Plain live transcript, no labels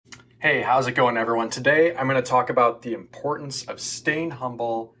Hey, how's it going, everyone? Today, I'm going to talk about the importance of staying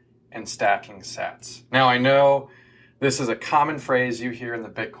humble and stacking sats. Now, I know this is a common phrase you hear in the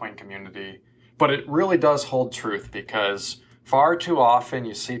Bitcoin community, but it really does hold truth because far too often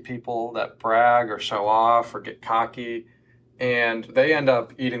you see people that brag or show off or get cocky, and they end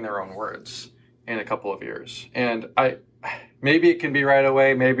up eating their own words in a couple of years. And maybe it can be right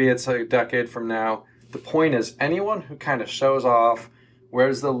away, maybe it's a decade from now. The point is, anyone who kind of shows off,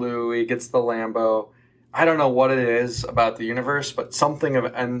 wears the Louis, gets the Lambo. I don't know what it is about the universe, but something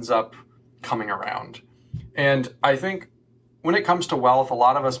ends up coming around. And I think when it comes to wealth, a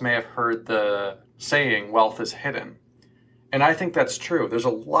lot of us may have heard the saying, wealth is hidden. And I think that's true. There's a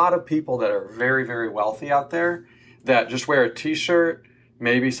lot of people that are very, very wealthy out there that just wear a t-shirt,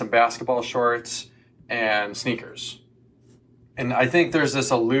 maybe some basketball shorts, and sneakers. And I think there's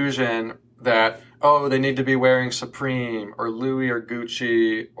this illusion that, oh, they need to be wearing Supreme or Louis or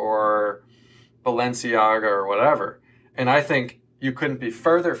Gucci or Balenciaga or whatever. And I think you couldn't be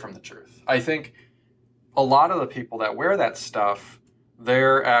further from the truth. I think a lot of the people that wear that stuff,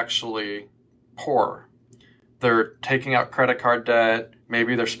 they're actually poor. They're taking out credit card debt.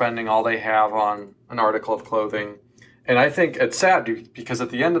 Maybe they're spending all they have on an article of clothing. And I think it's sad because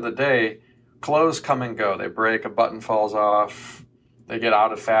at the end of the day, clothes come and go. They break, a button falls off, they get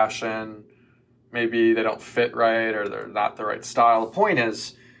out of fashion. Maybe they don't fit right or they're not the right style. The point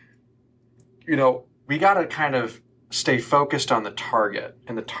is, we got to kind of stay focused on the target.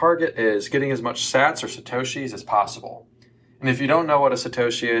 And the target is getting as much sats or satoshis as possible. And if you don't know what a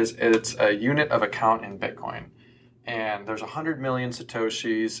satoshi is, it's a unit of account in Bitcoin. And there's 100 million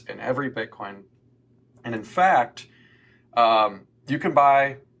satoshis in every Bitcoin. And in fact, you can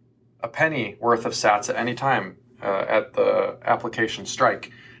buy a penny worth of sats at any time at the application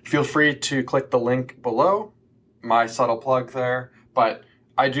Strike. Feel free to click the link below, my subtle plug there, but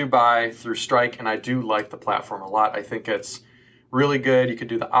I do buy through Strike and I do like the platform a lot. I think it's really good. You could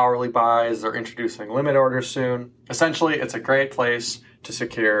do the hourly buys. They're introducing limit orders soon. Essentially, it's a great place to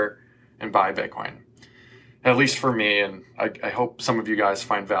secure and buy Bitcoin, at least for me, and I hope some of you guys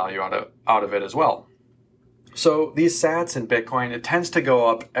find value out of it as well. So these sats in Bitcoin, it tends to go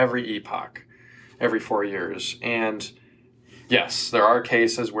up every epoch, every 4 years, and yes, there are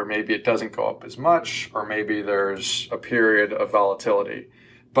cases where maybe it doesn't go up as much, or maybe there's a period of volatility.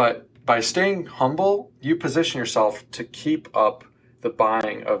 But by staying humble, you position yourself to keep up the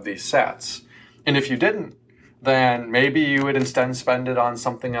buying of these sats. And if you didn't, then maybe you would instead spend it on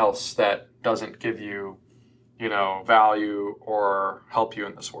something else that doesn't give you, value or help you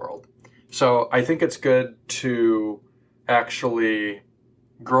in this world. So I think it's good to actually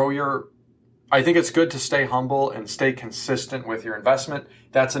I think it's good to stay humble and stay consistent with your investment.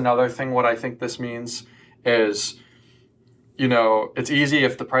 That's another thing. What I think this means is, it's easy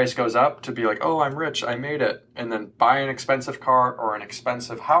if the price goes up to be like, oh, I'm rich, I made it, and then buy an expensive car or an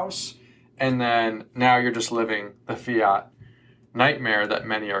expensive house, and then now you're just living the fiat nightmare that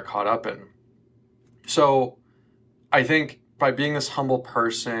many are caught up in. So I think by being this humble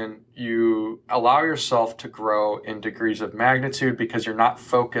person, you allow yourself to grow in degrees of magnitude because you're not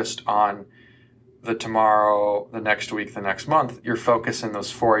focused on the tomorrow, the next week, the next month. You're focused in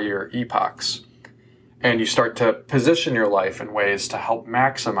those 4-year epochs. And you start to position your life in ways to help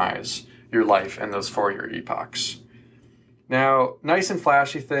maximize your life in those 4-year epochs. Now, nice and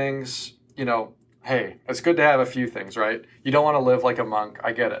flashy things, hey, it's good to have a few things, right? You don't want to live like a monk.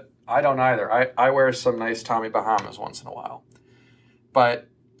 I get it. I don't either. I wear some nice Tommy Bahamas once in a while. But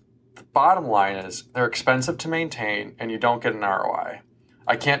the bottom line is they're expensive to maintain and you don't get an ROI.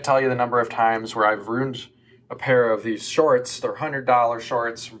 I can't tell you the number of times where I've ruined a pair of these shorts. They're $100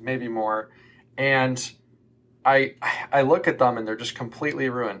 shorts, maybe more. And I look at them and they're just completely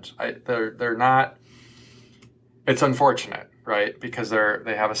ruined. They're not, it's unfortunate, right? Because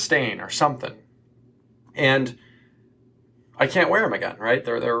they have a stain or something. And I can't wear them again, right?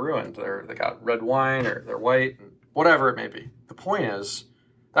 They're ruined. They got red wine or they're white, and whatever it may be. The point is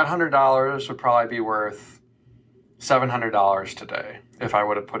that $100 would probably be worth $700 today if I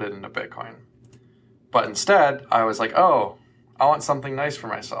would have put it into Bitcoin. But instead, I was like, oh, I want something nice for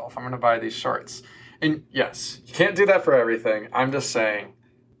myself. I'm going to buy these shorts. And yes, you can't do that for everything. I'm just saying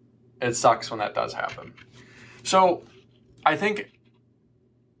it sucks when that does happen. So I think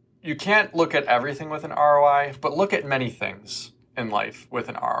you can't look at everything with an ROI, but look at many things in life with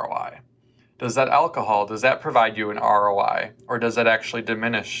an ROI. Does that alcohol, does that provide you an ROI? Or does it actually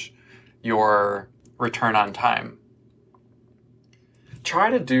diminish your return on time?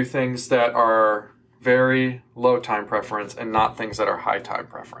 Try to do things that are very low time preference and not things that are high time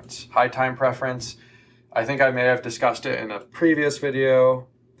preference. High time preference, I think I may have discussed it in a previous video.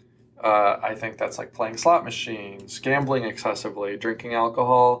 I think that's like playing slot machines, gambling excessively, drinking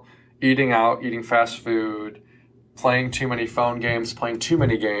alcohol, eating out, eating fast food, playing too many phone games, playing too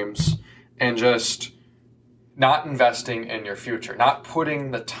many games, and just not investing in your future, not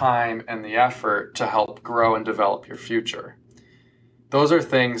putting the time and the effort to help grow and develop your future. Those are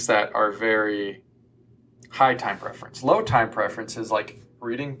things that are very high time preference. Low time preference is like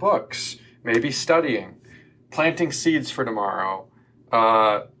reading books, maybe studying, planting seeds for tomorrow,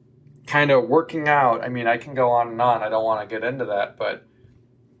 kind of working out. I mean, I can go on and on. I don't want to get into that, but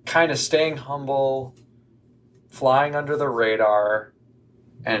kind of staying humble, flying under the radar,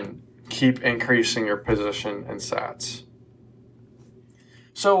 and keep increasing your position in sats.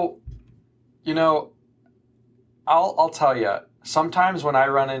 So, I'll tell you, sometimes when I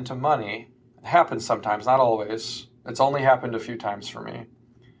run into money, it happens sometimes, not always. It's only happened a few times for me.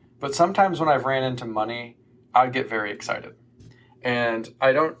 But sometimes when I've ran into money, I get very excited. And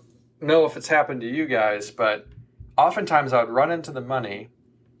I don't know if it's happened to you guys, but oftentimes I would run into the money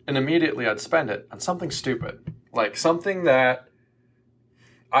and immediately I'd spend it on something stupid, like something that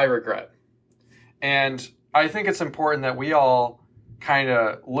I regret. And I think it's important that we all kind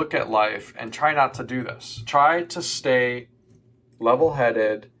of look at life and try not to do this. Try to stay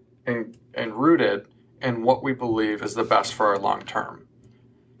level-headed and rooted in what we believe is the best for our long term.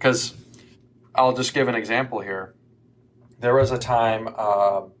 Because I'll just give an example here. There was a time,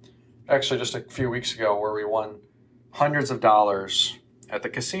 actually just a few weeks ago, where we won hundreds of dollars at the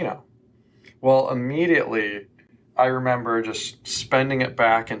casino. Well, immediately I remember just spending it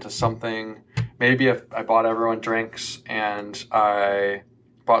back into something. Maybe if I bought everyone drinks and I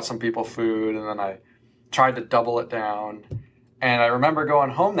bought some people food, and then I tried to double it down. And I remember going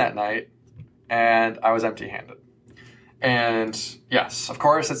home that night and I was empty-handed. And yes, of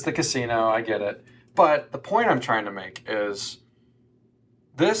course, it's the casino. I get it. But the point I'm trying to make is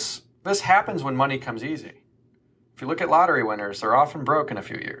this happens when money comes easy. If you look at lottery winners, they're often broke in a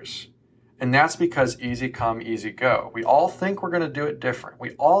few years. And that's because easy come, easy go. We all think we're going to do it different.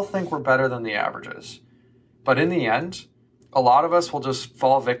 We all think we're better than the averages. But in the end, a lot of us will just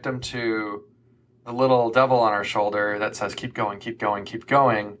fall victim to the little devil on our shoulder that says, keep going, keep going, keep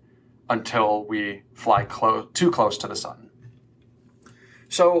going, until we fly too close to the sun.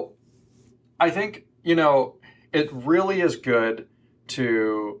 So I think, it really is good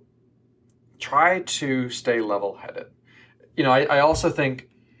to try to stay level-headed. I also think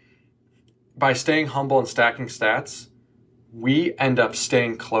by staying humble and stacking stats, we end up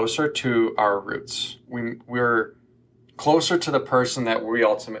staying closer to our roots. We're closer to the person that we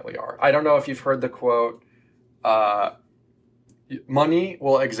ultimately are. I don't know if you've heard the quote, money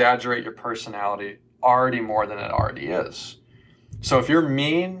will exaggerate your personality already more than it already is. So if you're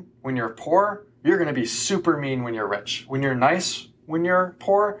mean when you're poor, you're going to be super mean when you're rich. When you're nice when you're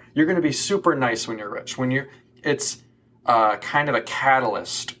poor, you're going to be super nice when you're rich. It's kind of a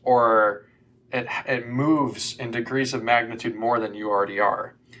catalyst, or it moves in degrees of magnitude more than you already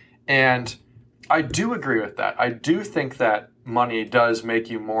are. And I do agree with that. I do think that money does make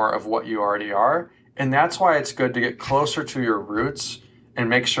you more of what you already are. And that's why it's good to get closer to your roots and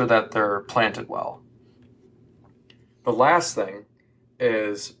make sure that they're planted well. The last thing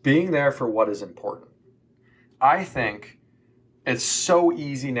is being there for what is important. I think it's so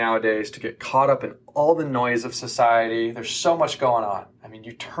easy nowadays to get caught up in all the noise of society. There's so much going on. I mean,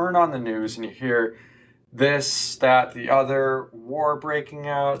 you turn on the news and you hear this, that, the other, war breaking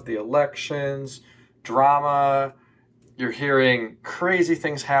out, the elections, drama. You're hearing crazy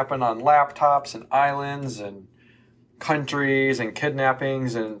things happen on laptops and islands and countries and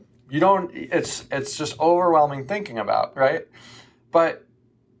kidnappings, and it's just overwhelming thinking about, right? But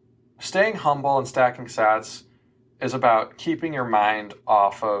staying humble and stacking sats is about keeping your mind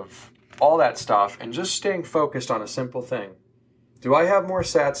off of all that stuff and just staying focused on a simple thing. Do I have more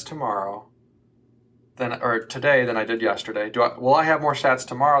sats tomorrow today than I did yesterday? Will I have more sats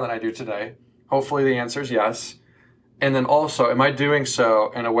tomorrow than I do today? Hopefully the answer is yes. And then also, am I doing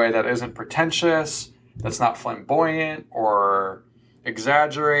so in a way that isn't pretentious, that's not flamboyant or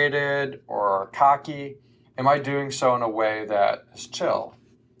exaggerated or cocky? Am I doing so in a way that is chill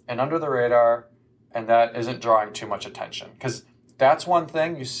and under the radar and that isn't drawing too much attention? Because that's one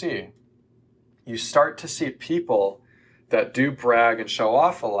thing you see. You start to see people that do brag and show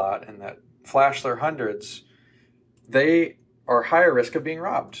off a lot and that flash their hundreds. They are higher risk of being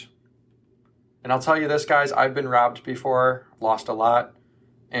robbed. And I'll tell you this, guys, I've been robbed before, lost a lot.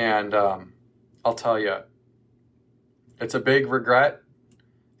 And I'll tell you, it's a big regret.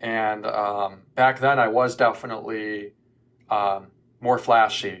 And back then I was definitely more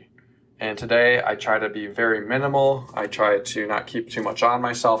flashy And today I try to be very minimal. I try to not keep too much on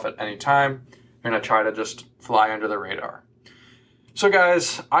myself at any time. And I try to just fly under the radar. So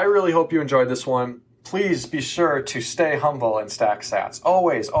guys, I really hope you enjoyed this one. Please be sure to stay humble and stack sats.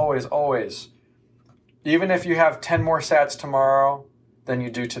 Always, always, always. Even if you have 10 more sats tomorrow than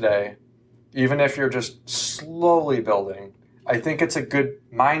you do today, even if you're just slowly building, I think it's a good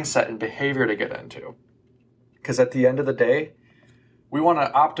mindset and behavior to get into. Because at the end of the day, we want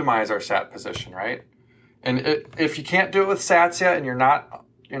to optimize our sat position, right? And if you can't do it with sats yet and you're not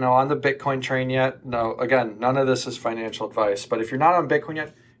on the Bitcoin train yet, no, again, none of this is financial advice. But if you're not on Bitcoin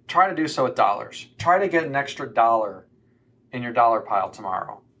yet, try to do so with dollars. Try to get an extra dollar in your dollar pile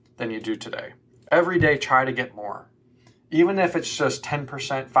tomorrow than you do today. Every day, try to get more. Even if it's just 10%,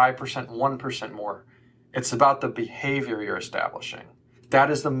 5%, 1% more, it's about the behavior you're establishing. That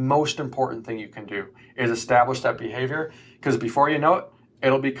is the most important thing you can do, is establish that behavior, because before you know it,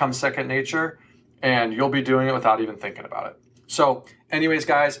 it'll become second nature and you'll be doing it without even thinking about it. So anyways,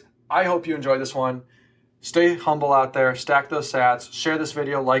 guys, I hope you enjoyed this one. Stay humble out there, stack those sats, share this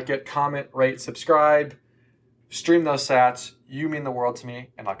video, like it, comment, rate, subscribe, stream those sats. You mean the world to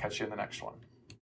me, and I'll catch you in the next one.